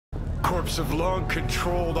Corps have long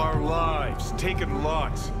controlled our lives, taken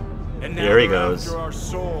lots, and now Here he they're goes. after our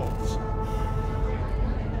souls.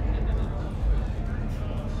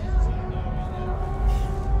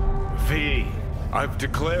 V, I've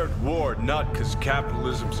declared war not because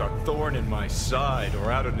capitalism's a thorn in my side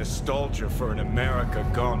or out of nostalgia for an America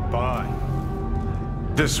gone by.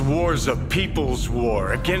 This war's a people's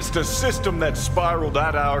war against a system that spiraled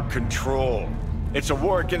out of our control. It's a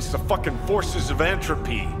war against the fucking forces of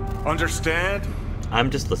entropy. Understand?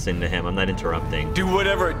 I'm just listening to him. I'm not interrupting. Do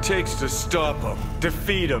whatever it takes to stop him,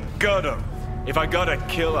 defeat him, gut him. If I gotta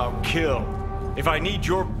kill, I'll kill. If I need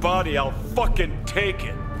your body, I'll fucking take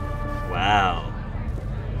it. Wow.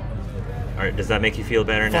 Alright, does that make you feel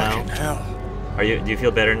better now? Fucking hell. Do you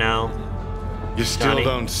feel better now? You still Johnny?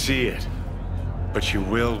 don't see it, but you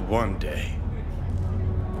will one day.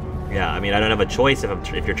 Yeah, I mean, I don't have a choice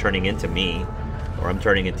if you're turning into me, or I'm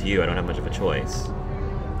turning into you. I don't have much of a choice.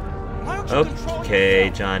 Okay,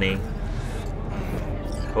 Johnny.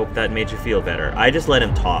 Hope that made you feel better. I just let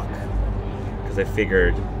him talk, because I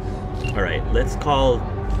figured... Alright, let's call...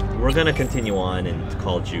 We're gonna continue on and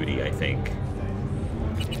call Judy, I think.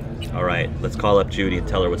 Alright, let's call up Judy and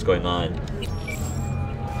tell her what's going on.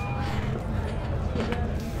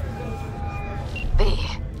 B,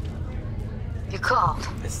 you called.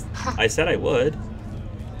 I said I would.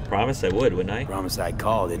 Promised I would, wouldn't I? Promise I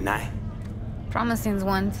called, didn't I? Promising's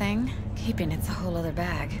one thing, keeping it's a whole other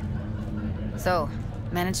bag. So,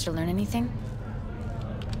 managed to learn anything?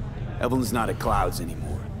 Evelyn's not at Clouds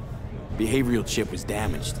anymore. Behavioral chip was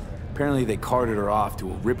damaged. Apparently they carted her off to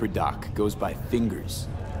a ripper dock. Goes by Fingers.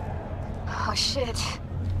 Oh shit.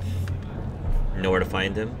 Know where to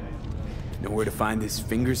find him? Know where to find this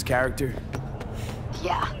Fingers character?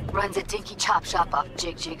 Yeah, runs a dinky chop shop off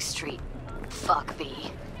Jig Street. Fuck B.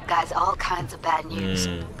 Guy's all kinds of bad news.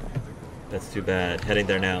 That's too bad. Heading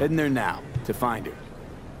there now. Heading there now, to find her.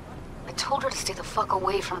 I told her to stay the fuck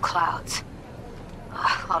away from Clouds.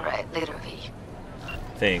 Alright, later, V.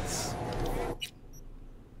 Thanks.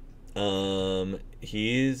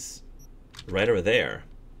 He's right over there.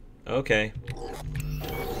 Okay.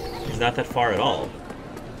 He's not that far at all.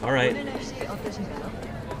 Alright.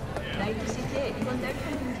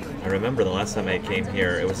 I remember the last time I came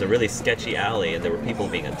here, it was a really sketchy alley and there were people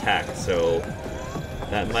being attacked, so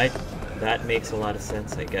that makes a lot of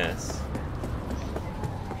sense, I guess.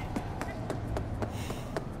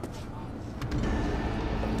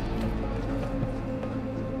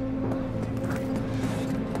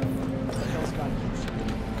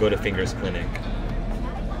 Go to Fingers Clinic.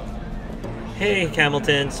 Hey,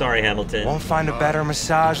 Hamilton. Sorry, Hamilton. Won't find a better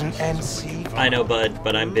massage in NC. I know, bud,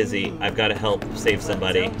 but I'm busy. I've got to help save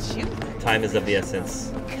somebody. Time is of the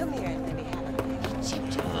essence. Come here and let me have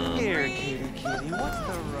a Here, kitty, what's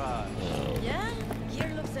the rush? Yeah?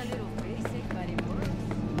 Here looks a little basic, but it works.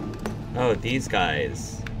 Oh, these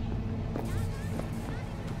guys.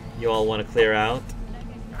 You all want to clear out?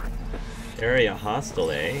 Area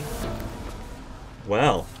hostile, eh?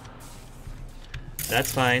 Well,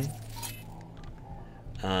 that's fine.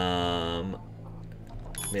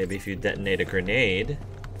 Maybe if you detonate a grenade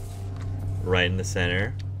right in the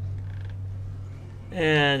center,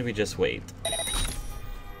 and we just wait.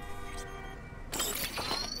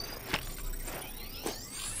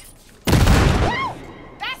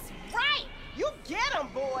 That's right! You get him,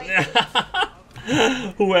 boy!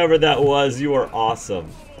 Whoever that was, you are awesome.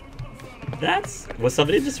 Was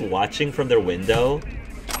somebody just watching from their window?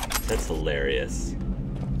 That's hilarious.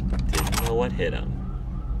 Didn't know what hit him.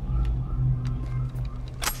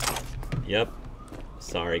 Yep.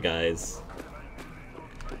 Sorry, guys.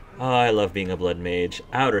 Oh, I love being a blood mage.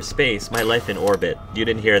 Outer space, my life in orbit. You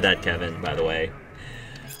didn't hear that, Kevin, by the way.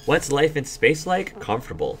 What's life in space like?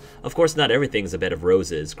 Comfortable. Of course, not everything's a bed of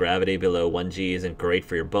roses. Gravity below 1G isn't great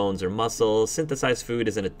for your bones or muscles. Synthesized food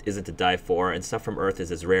isn't to die for, and stuff from Earth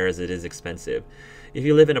is as rare as it is expensive. If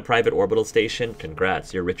you live in a private orbital station,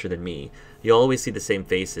 congrats, you're richer than me. You'll always see the same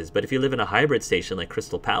faces, but if you live in a hybrid station like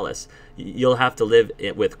Crystal Palace, you'll have to live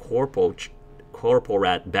with corporal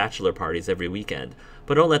rat bachelor parties every weekend.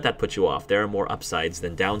 But don't let that put you off. There are more upsides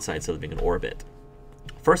than downsides to living in orbit.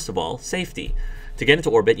 First of all, safety. To get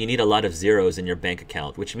into orbit, you need a lot of zeros in your bank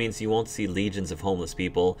account, which means you won't see legions of homeless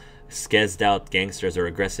people, skezzed out gangsters, or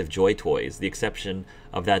aggressive joy toys, the exception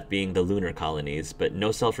of that being the lunar colonies, but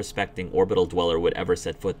no self-respecting orbital dweller would ever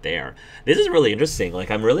set foot there. This is really interesting.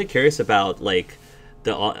 Like, I'm really curious about, like,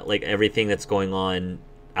 everything that's going on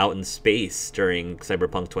out in space during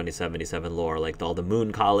Cyberpunk 2077 lore, like all the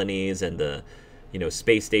moon colonies and the,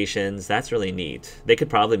 space stations. That's really neat. They could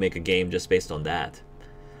probably make a game just based on that.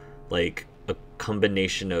 Like, a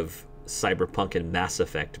combination of Cyberpunk and Mass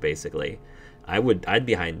Effect, basically. I'd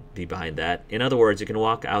be behind that. In other words, you can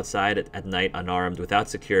walk outside at night unarmed, without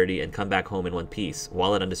security, and come back home in one piece,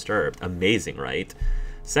 wallet undisturbed. Amazing, right?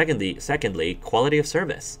 Secondly, quality of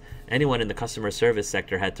service. Anyone in the customer service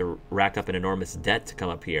sector had to rack up an enormous debt to come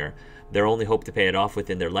up here. Their only hope to pay it off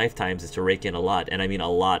within their lifetimes is to rake in a lot, and I mean a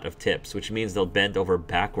lot of tips, which means they'll bend over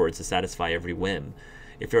backwards to satisfy every whim.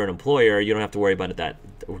 If you're an employer, you don't have to worry about that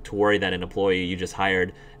an employee you just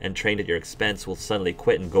hired and trained at your expense will suddenly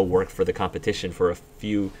quit and go work for the competition for a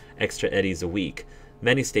few extra eddies a week.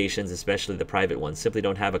 Many stations, especially the private ones, simply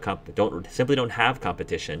don't have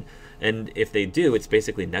competition, and if they do, it's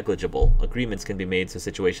basically negligible. Agreements can be made so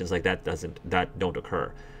situations like that don't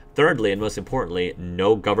occur. Thirdly, and most importantly,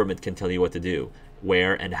 no government can tell you what to do,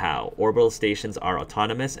 where, and how. Orbital stations are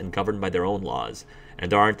autonomous and governed by their own laws,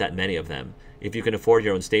 and there aren't that many of them. If you can afford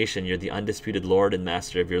your own station, you're the undisputed lord and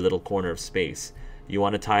master of your little corner of space. You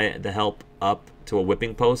want to tie the help up to a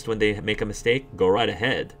whipping post when they make a mistake? Go right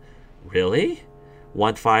ahead. Really?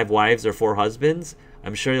 Want 5 wives or 4 husbands?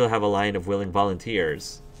 I'm sure you'll have a line of willing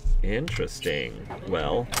volunteers. Interesting.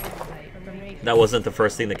 Well, that wasn't the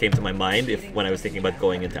first thing that came to my mind when I was thinking about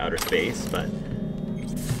going into outer space, but...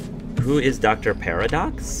 Who is Dr.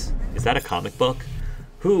 Paradox? Is that a comic book?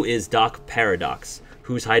 Who is Doc Paradox?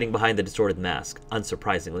 Who's hiding behind the distorted mask?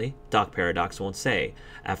 Unsurprisingly, Doc Paradox won't say.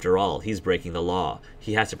 After all, he's breaking the law.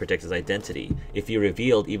 He has to protect his identity. If he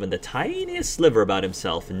revealed even the tiniest sliver about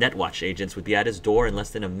himself, Netwatch agents would be at his door in less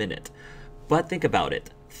than a minute. But think about it.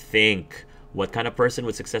 Think. What kind of person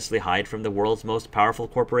would successfully hide from the world's most powerful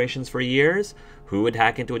corporations for years? Who would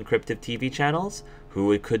hack into encrypted TV channels?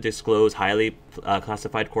 Who could disclose highly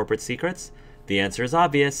classified corporate secrets? The answer is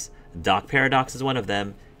obvious. Doc Paradox is one of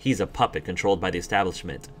them. He's a puppet controlled by the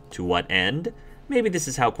establishment. To what end? Maybe this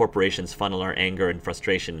is how corporations funnel our anger and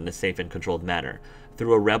frustration in a safe and controlled manner,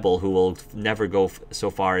 through a rebel who will never go so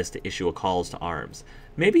far as to issue a calls to arms.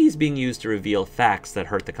 Maybe he's being used to reveal facts that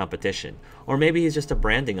hurt the competition, or maybe he's just a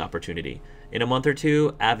branding opportunity. In a month or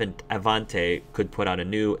two, Avante could put out a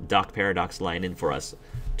new Doc Paradox line in for us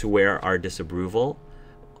to wear our disapproval.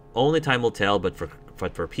 Only time will tell, but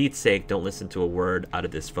for Pete's sake, don't listen to a word out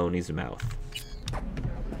of this phony's mouth.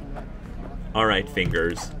 Alright,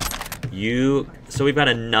 Fingers. So we've got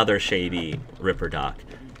another shady Ripper Doc.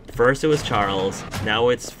 First it was Charles, now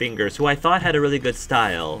it's Fingers, who I thought had a really good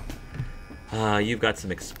style. You've got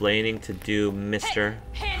some explaining to do, mister.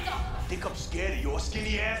 Hey, hands off! Think I'm scared of your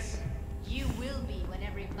skinny ass? You will be when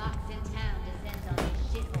every box in town descends on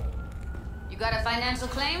this shithole. You got a financial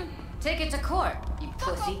claim? Take it to court, you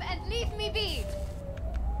pussy. Fuck off and leave me be!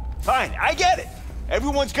 Fine, I get it.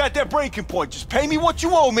 Everyone's got their breaking point. Just pay me what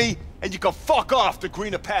you owe me, and you can fuck off to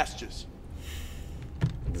greener pastures.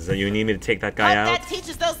 So you need me to take that guy out? That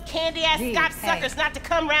teaches those candy-ass Scott suckers not to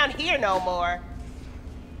come around here no more.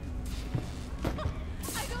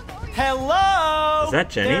 Hello? Is that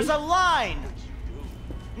Jenny? There's a line.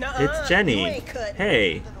 It's Jenny.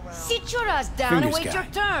 Hey. Sit your ass down Fingers and wait guy.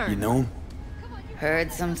 your turn. You know him?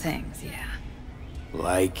 Heard some things, yeah.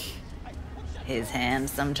 Like... His hand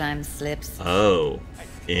sometimes slips. Oh.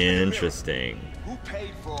 Interesting. Who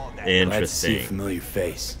paid for all that? Glad to see a Interesting. familiar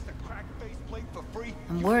face.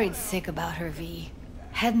 I'm worried sick about her, V.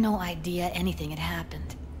 Had no idea anything had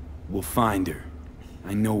happened. We'll find her.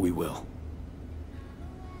 I know we will.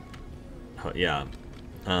 Yeah.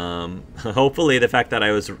 Hopefully the fact that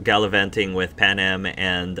I was gallivanting with Pan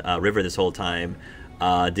and River this whole time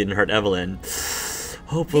didn't hurt Evelyn.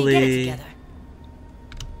 Hopefully. Get it together.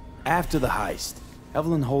 After the heist,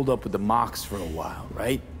 Evelyn holed up with the Mox for a while,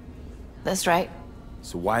 right? That's right.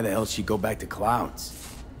 So why the hell she go back to Clouds?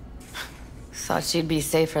 Thought she'd be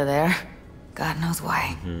safer there. God knows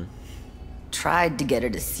why. Tried to get her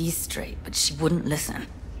to see straight, but she wouldn't listen.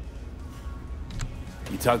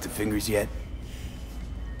 You talked to Fingers yet?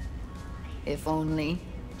 If only.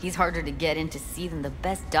 He's harder to get in to see than the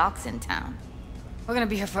best docs in town. We're gonna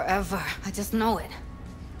be here forever. I just know it.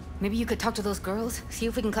 Maybe you could talk to those girls, see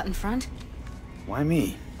if we can cut in front? Why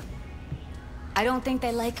me? I don't think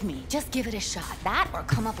they like me. Just give it a shot. That or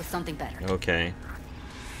come up with something better. Okay.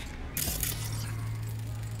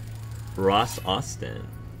 Ross Austin.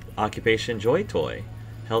 Occupation Joy Toy.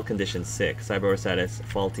 Health condition sick. Cyber status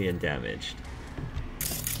faulty and damaged.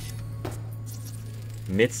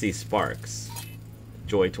 Mitzi Sparks.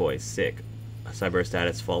 Joy Toy sick. Cyber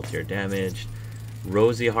status faulty or damaged.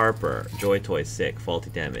 Rosie Harper. Joy Toy sick. Faulty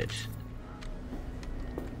damage.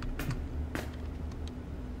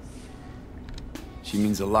 She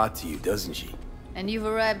means a lot to you, doesn't she? And you've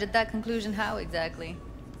arrived at that conclusion how exactly?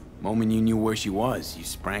 Moment you knew where she was, you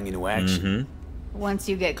sprang into action. Once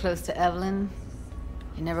you get close to Evelyn,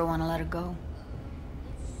 You never want to let her go.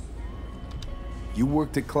 You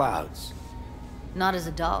worked at Clouds. Not as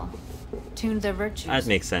a doll. Tuned their virtues. That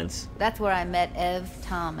makes sense. That's where I met Ev,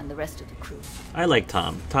 Tom, and the rest of the crew. I like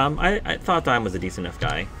Tom. I thought Tom was a decent enough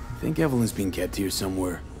guy. I think Evelyn's being kept here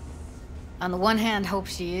somewhere. On the one hand, hope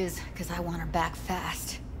she is, because I want her back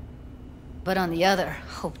fast. But on the other,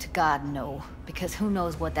 hope to God no, because who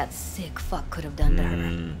knows what that sick fuck could have done to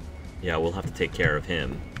her. Yeah, we'll have to take care of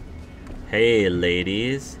him. Hey,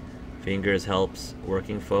 ladies. Fingers helps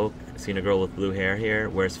working folk. Seen a girl with blue hair here?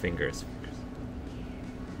 Where's Fingers?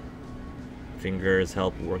 Fingers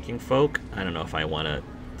help working folk? I don't know if I want to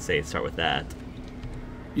start with that.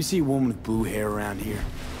 You see a woman with blue hair around here?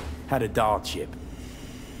 Had a doll chip.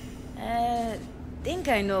 Think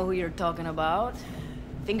I know who you're talking about.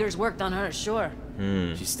 Fingers worked on her, sure.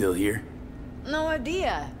 She's still here? No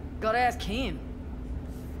idea. Gotta ask him.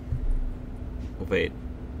 Wait.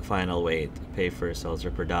 Fine, I'll wait. Pay for sells her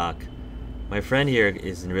per doc. My friend here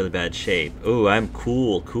is in really bad shape. Ooh, I'm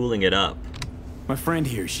cooling it up. My friend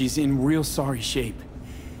here, she's in real sorry shape.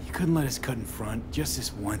 You couldn't let us cut in front, just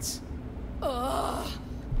this once. Of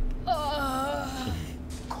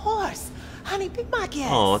course. Honey, be my guest.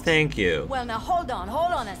 Oh, thank you. Well, now hold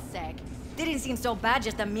on a sec. Didn't seem so bad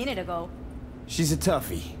just a minute ago. She's a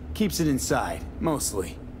toughie. Keeps it inside,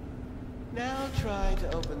 mostly. Now try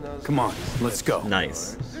to open those. Come on, let's go.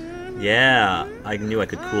 Nice. Yeah, I knew I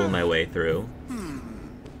could cool my way through.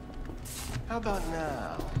 How about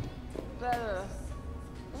now? Better.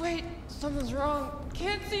 Wait, something's wrong.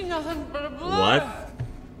 Can't see nothing but a blur. What?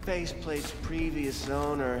 Faceplate's previous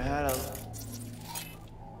owner had a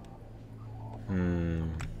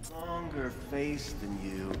longer face than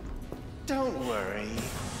you. Don't worry.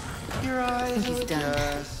 Your eyes He's will done.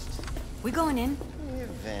 adjust We going in?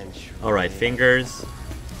 eventually. Alright, Fingers.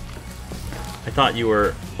 I thought you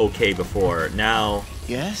were okay before. Now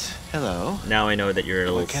Yes? Hello? I know that you're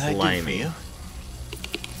a little What can I do for slimy. you?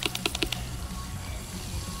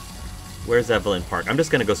 Where's Evelyn Park? I'm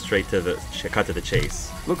just gonna go straight to the cut to the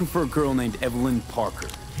chase. Looking for a girl named Evelyn Parker.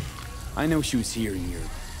 I know she was here in your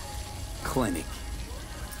clinic.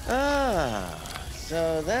 Ah,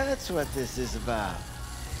 so that's what this is about.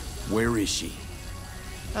 Where is she?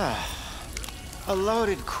 A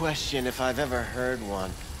loaded question if I've ever heard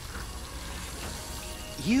one.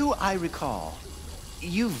 You, I recall,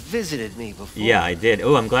 you visited me before. Yeah, I did.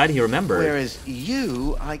 Oh, I'm glad he remembered. Whereas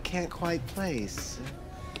you, I can't quite place.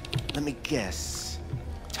 Let me guess.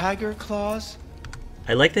 Tiger claws?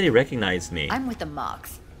 I like that he recognized me. I'm with the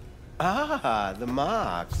Mox. Ah, the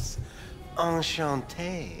Mox.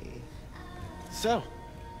 Enchanté. So,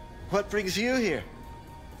 what brings you here?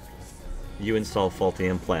 You install faulty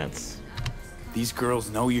implants. These girls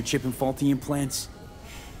know you're chipping faulty implants?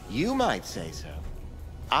 You might say so.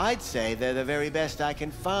 I'd say they're the very best I can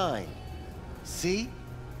find. See?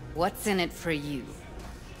 What's in it for you?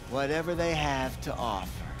 Whatever they have to offer.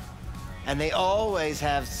 And they always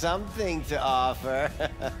have something to offer.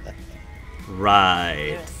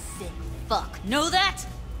 Right. You're a sick fuck. Know that?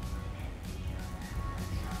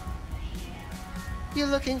 You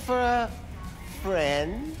looking for a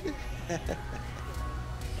friend?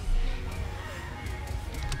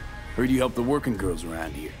 Heard you help the working girls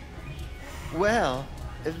around here. Well,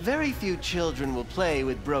 very few children will play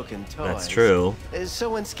with broken toys. That's true. So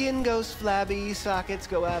when skin goes flabby, sockets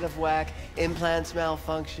go out of whack, implants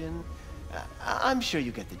malfunction, I'm sure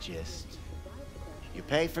you get the gist. You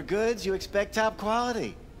pay for goods, you expect top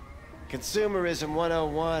quality. Consumerism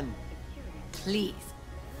 101. Please.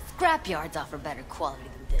 Scrapyards offer better quality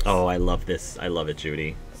than this. Oh, I love this. I love it,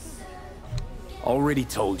 Judy. Already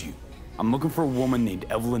told you. I'm looking for a woman named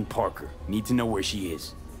Evelyn Parker. Need to know where she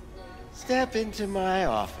is. Step into my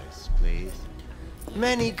office, please.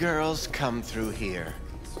 Many girls come through here.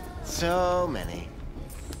 So many.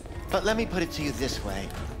 But let me put it to you this way.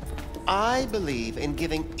 I believe in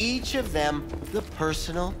giving each of them the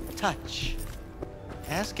personal touch.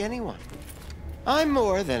 Ask anyone. I'm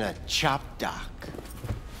more than a chop doc.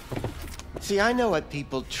 See, I know what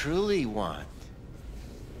people truly want.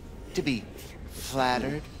 To be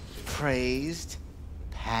flattered, praised,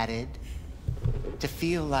 patted. To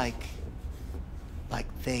feel like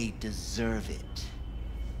they deserve it.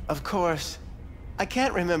 Of course, I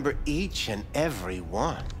can't remember each and every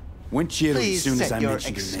one. Went chill as Please soon as set I your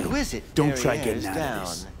mentioned her name. exquisite Don't try derrieres getting out down. of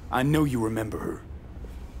this. I know you remember her.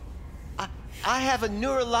 I have a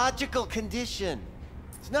neurological condition.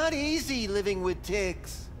 It's not easy living with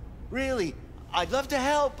tics. Really, I'd love to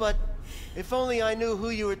help, but if only I knew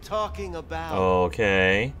who you were talking about.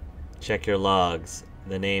 Okay. Check your logs.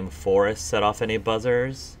 The name Forrest set off any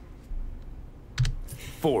buzzers?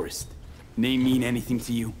 Forrest. Name mean anything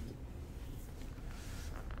to you?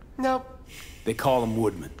 Nope. They call him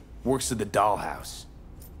Woodman. Works at the dollhouse.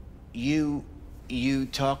 You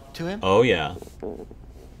talked to him? Oh, yeah.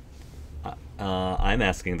 I'm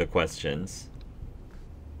asking the questions.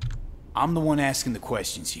 I'm the one asking the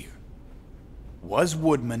questions here. Was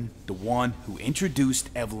Woodman the one who introduced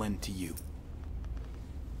Evelyn to you?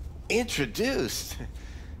 Introduced?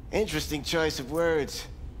 Interesting choice of words.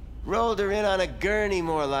 Rolled her in on a gurney,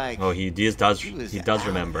 more like. Oh, he does out.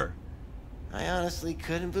 remember. I honestly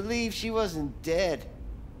couldn't believe she wasn't dead.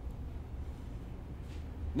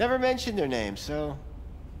 Never mentioned her name, so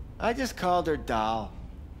I just called her Doll.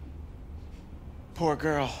 Poor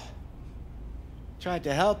girl. Tried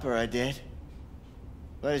to help her, I did.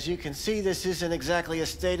 But as you can see, this isn't exactly a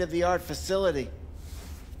state-of-the-art facility.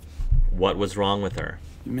 What was wrong with her?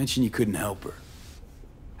 You mentioned you couldn't help her.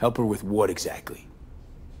 Help her with what exactly?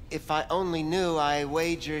 If I only knew, I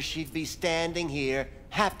wager she'd be standing here,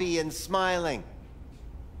 happy and smiling.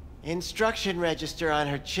 Instruction register on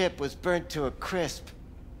her chip was burnt to a crisp.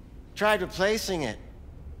 Tried replacing it.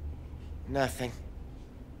 Nothing.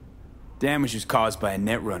 Damage was caused by a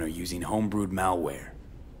netrunner using homebrewed malware.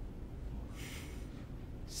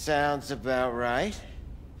 Sounds about right.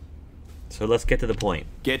 So let's get to the point.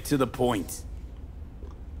 Get to the point.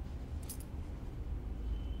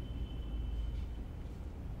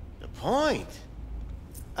 The point?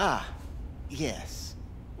 Ah, yes.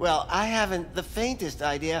 Well, I haven't the faintest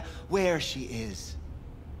idea where she is.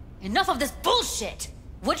 Enough of this bullshit!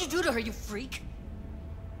 What'd you do to her, you freak?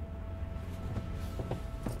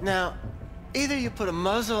 Now, either you put a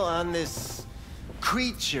muzzle on this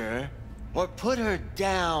creature, or put her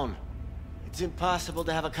down. It's impossible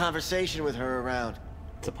to have a conversation with her around.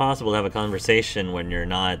 It's impossible to have a conversation when you're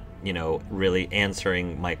not, you know, really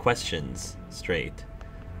answering my questions straight.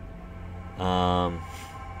 Don't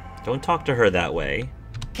talk to her that way.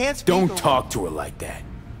 Can't speak. Don't talk to her like that.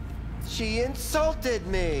 She insulted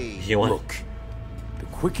me. You want... Look, the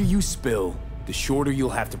quicker you spill, the shorter you'll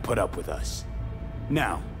have to put up with us.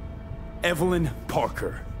 Now, Evelyn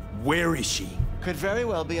Parker, where is she? Could very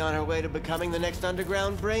well be on her way to becoming the next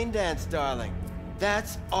underground brain dance darling.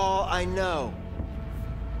 That's all I know.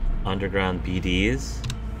 Underground BDs?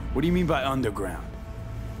 What do you mean by underground?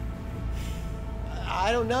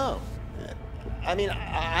 I don't know. I mean,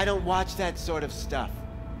 I don't watch that sort of stuff.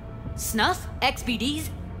 Snuff? XBDs?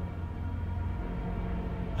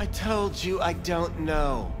 I told you I don't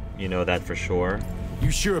know. You know that for sure? You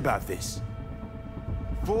sure about this?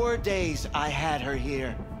 4 days I had her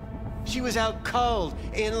here. She was out cold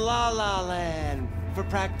in La La Land for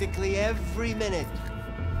practically every minute.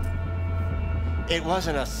 It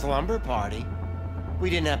wasn't a slumber party. We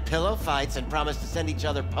didn't have pillow fights and promised to send each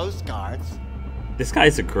other postcards. This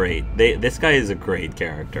guy's this guy is a great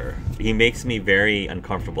character. He makes me very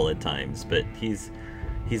uncomfortable at times, but he's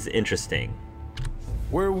interesting.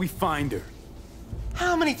 Where will we find her?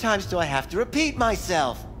 How many times do I have to repeat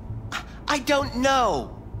myself? I don't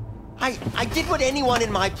know. I did what anyone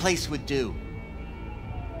in my place would do.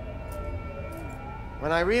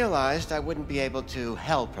 When I realized I wouldn't be able to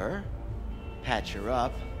help her, patch her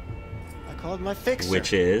up, I called my fixer.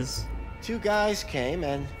 Which is? 2 guys came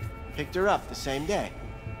and picked her up the same day.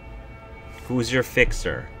 Who's your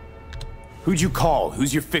fixer? Who'd you call?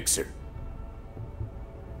 Who's your fixer?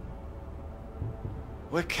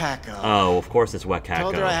 Wakako. Oh, of course it's Wakako.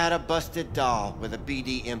 Told her I had a busted doll with a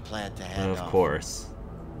BD implant to hand off. Of course.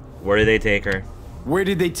 Where did they take her? Where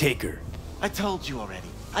did they take her? I told you already.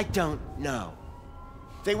 I don't know.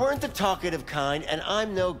 They weren't the talkative kind, and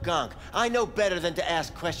I'm no gonk. I know better than to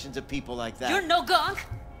ask questions of people like that. You're no gonk?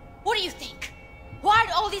 What do you think?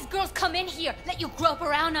 Why'd all these girls come in here, let you grope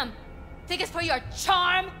around them? Think it's for your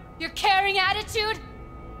charm? Your caring attitude?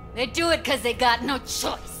 They do it because they got no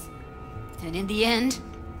choice. And in the end,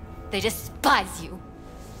 they despise you.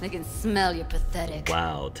 They can smell you're pathetic.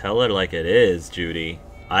 Wow, tell her like it is, Judy.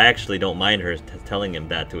 I actually don't mind her telling him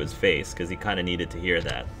that to his face, because he kind of needed to hear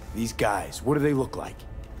that. These guys, what do they look like?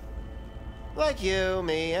 Like you,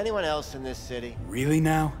 me, anyone else in this city. Really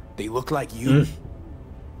now? They look like you?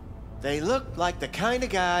 They look like the kind of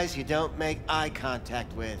guys you don't make eye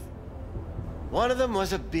contact with. One of them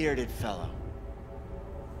was a bearded fellow.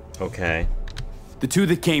 Okay. The 2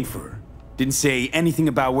 that came for her didn't say anything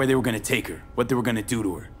about where they were going to take her, what they were going to do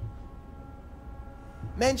to her.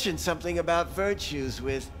 Mentioned something about virtues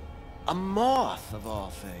with a moth, of all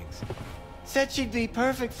things. Said she'd be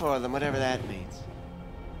perfect for them, whatever that means.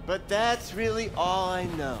 But that's really all I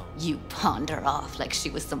know. You pawned her off like she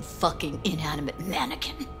was some fucking inanimate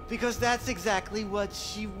mannequin. Because that's exactly what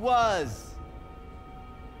she was.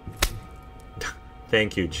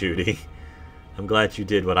 Thank you, Judy. I'm glad you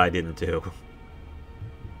did what I didn't do.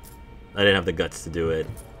 I didn't have the guts to do it.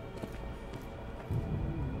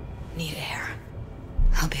 Need air.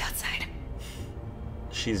 I'll be outside.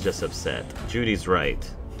 She's just upset. Judy's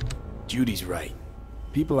right. Judy's right.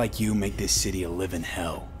 People like you make this city a living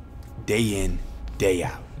hell. Day in, day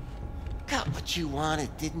out. Got what you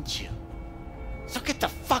wanted, didn't you? So get the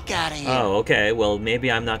fuck out of here. Oh, okay. Well,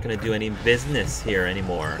 maybe I'm not going to do any business here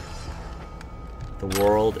anymore. The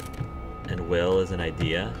world and will is an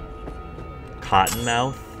idea.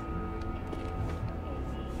 Cottonmouth?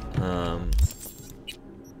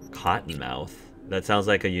 Cottonmouth? That sounds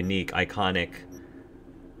like a unique, iconic,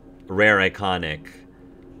 rare iconic.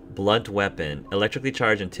 Blunt weapon. Electrically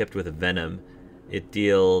charged and tipped with venom. It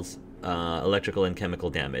deals electrical and chemical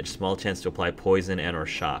damage. Small chance to apply poison and or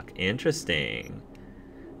shock. Interesting.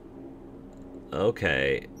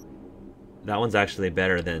 Okay. That one's actually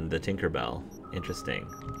better than the Tinkerbell. Interesting.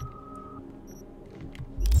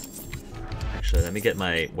 Actually, let me get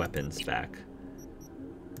my weapons back.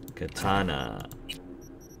 Katana.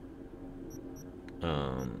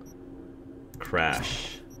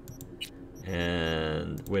 Crash.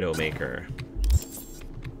 And Widowmaker.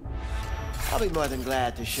 I'll be more than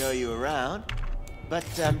glad to show you around. But,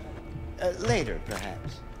 later,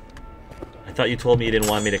 perhaps. I thought you told me you didn't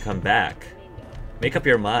want me to come back. Make up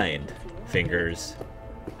your mind, Fingers.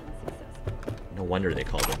 No wonder they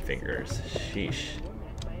called them Fingers. Sheesh.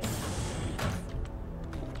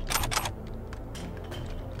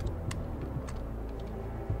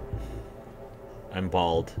 I'm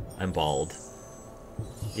bald. I'm bald.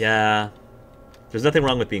 Yeah. There's nothing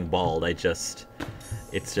wrong with being bald. It's just,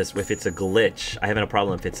 if it's a glitch. I have a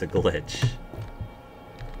problem if it's a glitch.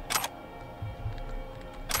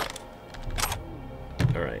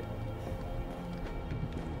 Alright.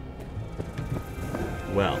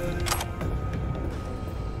 Well.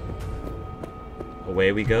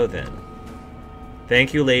 Away we go then.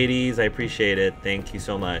 Thank you, ladies. I appreciate it. Thank you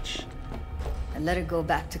so much. I let her go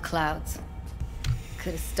back to Clouds.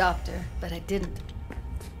 Could have stopped her, but I didn't.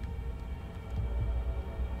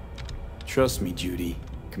 Trust me, Judy.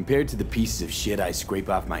 Compared to the pieces of shit I scrape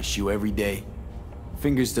off my shoe every day,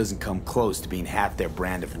 Fingers doesn't come close to being half their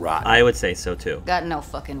brand of rotten. I would say so too. Got no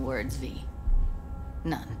fucking words, V.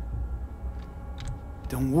 None.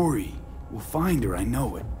 Don't worry. We'll find her, I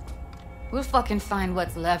know it. We'll fucking find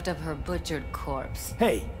what's left of her butchered corpse.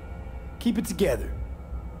 Hey, keep it together.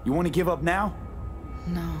 You want to give up now?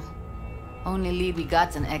 No. Only lead we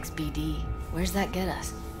got's an XBD. Where's that get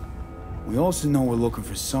us? We also know we're looking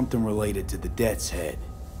for something related to the Death's Head.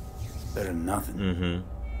 Better than nothing. Mm-hmm.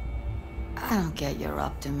 I don't get your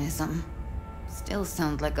optimism. Still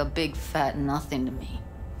sounds like a big fat nothing to me.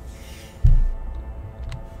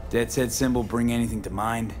 Death's Head symbol bring anything to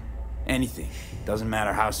mind? Anything. Doesn't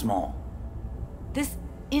matter how small. This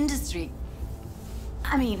industry...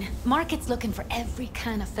 I mean, market's looking for every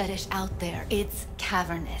kind of fetish out there. It's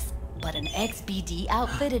cavernous. But an XBD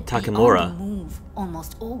outfitted be Takemura. on the move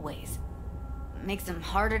almost always. Makes them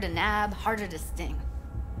harder to nab, harder to sting.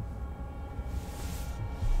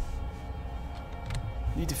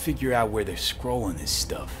 Need to figure out where they're scrolling this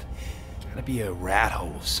stuff. Gotta be a rat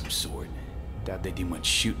hole of some sort. Doubt they do much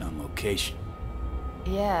shooting on location.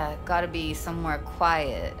 Yeah, gotta be somewhere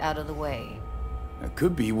quiet, out of the way. It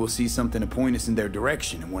could be we'll see something to point us in their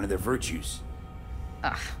direction in one of their virtues.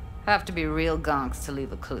 Ugh, have to be real gonks to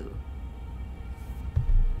leave a clue.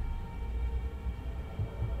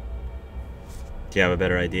 Do you have a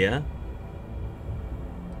better idea?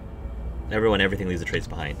 Everything leaves a trace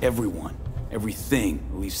behind. Everyone. Everything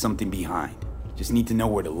leaves something behind. Just need to know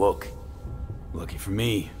where to look. Lucky for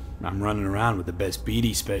me, I'm running around with the best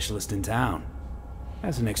BD specialist in town.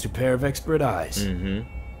 That's an extra pair of expert eyes. Mm-hmm.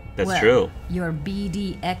 That's well, true. Your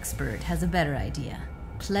BD expert has a better idea.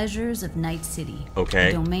 Pleasures of Night City. Okay.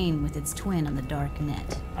 A domain with its twin on the dark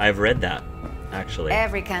net. I've read that, actually.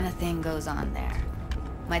 Every kind of thing goes on there.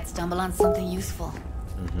 Might stumble on something useful.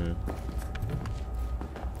 Mm-hmm.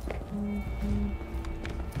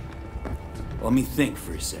 Let me think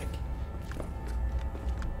for a sec.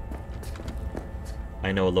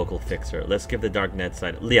 I know a local fixer. Let's give the darknet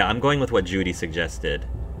side... Yeah, I'm going with what Judy suggested.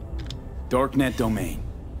 Darknet domain.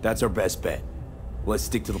 That's our best bet. Let's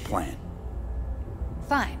stick to the plan.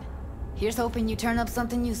 Fine. Here's hoping you turn up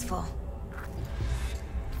something useful.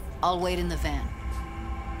 I'll wait in the van.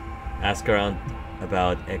 Ask around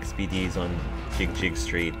about XBDs on Jig Jig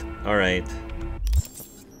Street. Alright.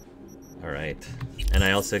 Alright. And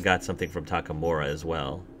I also got something from Takemura as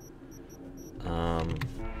well.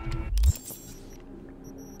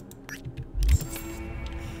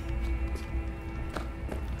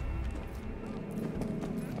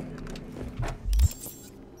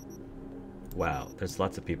 Wow, there's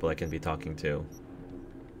lots of people I can be talking to.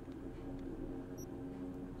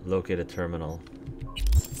 Locate a terminal.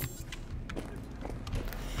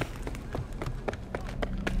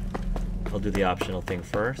 I'll do the optional thing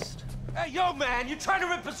first. Hey, yo, man, you trying to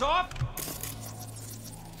rip us off?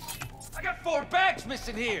 I got 4 bags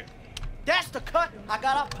missing here. That's the cut I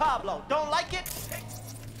got off Pablo. Don't like it?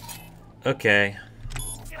 Okay.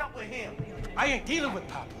 Get up with him. I ain't dealing with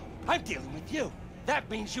Pablo. I'm dealing with you. That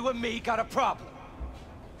means you and me got a problem.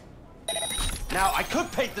 Now, I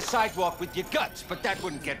could paint the sidewalk with your guts, but that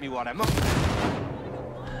wouldn't get me what I'm up to.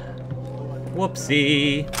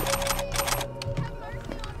 Whoopsie.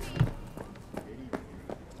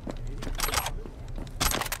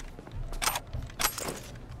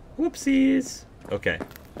 Whoopsies. Okay.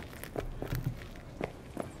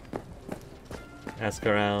 Ask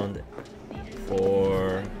around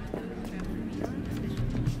for...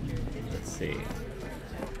 Let's see.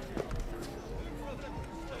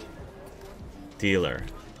 Dealer.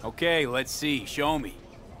 Okay, let's see. Show me.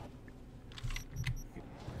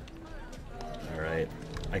 Alright.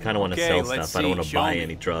 I kind of want to Okay, sell let's stuff. I don't want see. to buy Show me.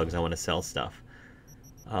 any drugs. I want to sell stuff.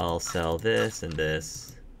 I'll sell this and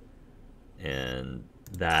this. And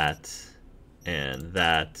that. And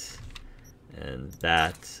that. And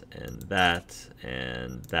that. And that.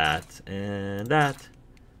 And that. And that.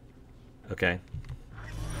 Okay.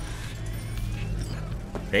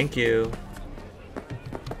 Thank you.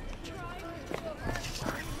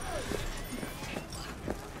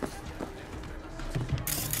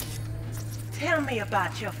 Tell me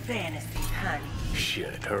about your fantasies, honey.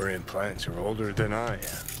 Shit, her implants are older than I am.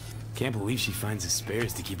 Can't believe she finds the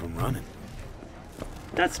spares to keep them running.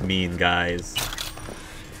 That's mean, guys.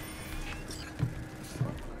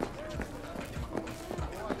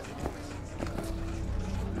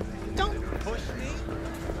 Don't push me.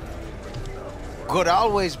 Could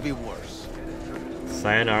always be worse.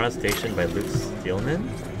 Sayonara Station by Luke Steelman?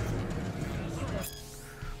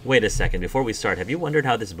 Wait a second, before we start, have you wondered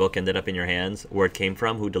how this book ended up in your hands? Where it came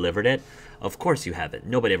from? Who delivered it? Of course you haven't.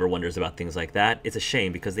 Nobody ever wonders about things like that. It's a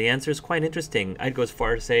shame, because the answer is quite interesting. I'd go as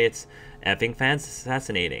far to say it's effing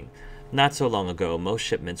fascinating. Not so long ago, most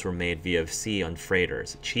shipments were made via sea on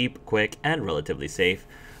freighters. Cheap, quick, and relatively safe.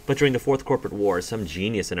 But during the Fourth Corporate War, some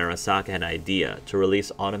genius in Arasaka had an idea to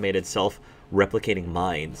release automated self-replicating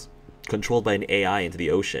mines controlled by an AI into the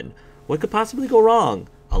ocean. What could possibly go wrong?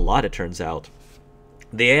 A lot, it turns out.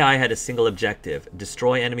 The AI had a single objective: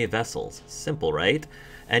 destroy enemy vessels. Simple, right?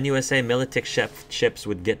 NUSA Militic ships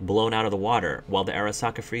would get blown out of the water, while the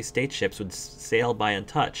Arasaka Free State ships would sail by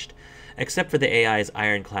untouched. Except for the AI's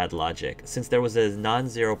ironclad logic, since there was a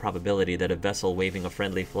non-zero probability that a vessel waving a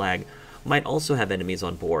friendly flag might also have enemies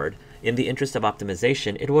on board. In the interest of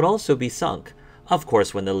optimization, it would also be sunk. Of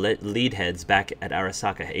course, when the lead heads back at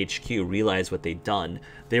Arasaka HQ realized what they'd done,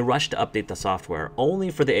 they rushed to update the software,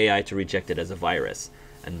 only for the AI to reject it as a virus.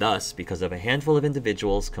 And thus, because of a handful of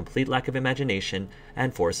individuals' complete lack of imagination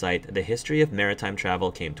and foresight, the history of maritime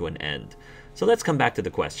travel came to an end. So let's come back to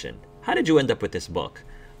the question. How did you end up with this book?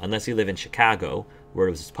 Unless you live in Chicago, where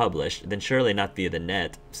it was published, then surely not via the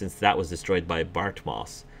net, since that was destroyed by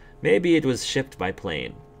Bartmoss. Maybe it was shipped by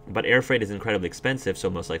plane. But air freight is incredibly expensive, so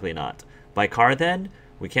most likely not. By car then?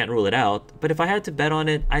 We can't rule it out, but if I had to bet on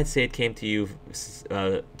it, I'd say it came to you,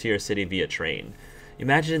 to your city via train.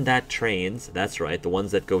 Imagine that trains, that's right, the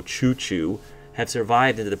ones that go choo-choo, have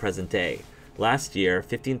survived into the present day. Last year,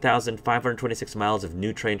 15,526 miles of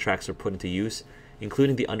new train tracks were put into use,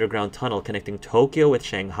 including the underground tunnel connecting Tokyo with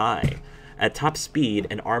Shanghai. At top speed,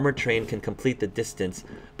 an armored train can complete the distance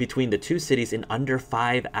between the two cities in under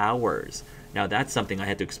 5 hours. Now that's something I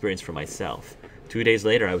had to experience for myself. 2 days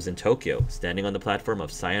later, I was in Tokyo, standing on the platform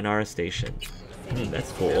of Sayonara Station.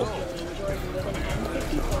 That's cool.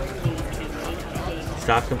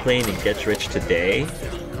 Stop complaining, get rich today.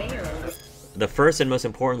 The first and most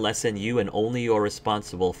important lesson you and only you are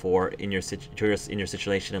responsible for in your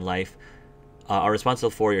situation in life are responsible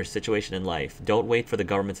for your situation in life. Don't wait for the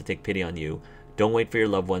government to take pity on you. Don't wait for your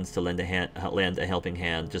loved ones to lend a helping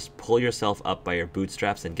hand. Just pull yourself up by your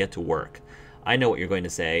bootstraps and get to work. I know what you're going to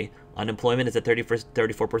say. Unemployment is at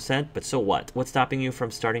 34%, but so what? What's stopping you from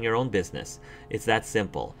starting your own business? It's that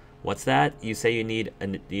simple. What's that? You say you need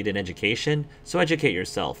an education? So educate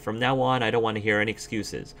yourself. From now on, I don't want to hear any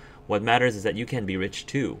excuses. What matters is that you can be rich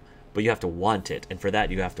too, but you have to want it, and for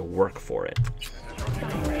that you have to work for it.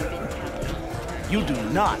 You do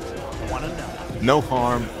not want to know. No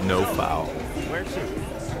harm, no foul. Where to?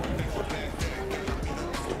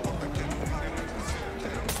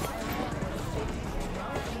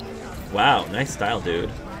 Wow, nice style,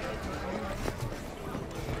 dude.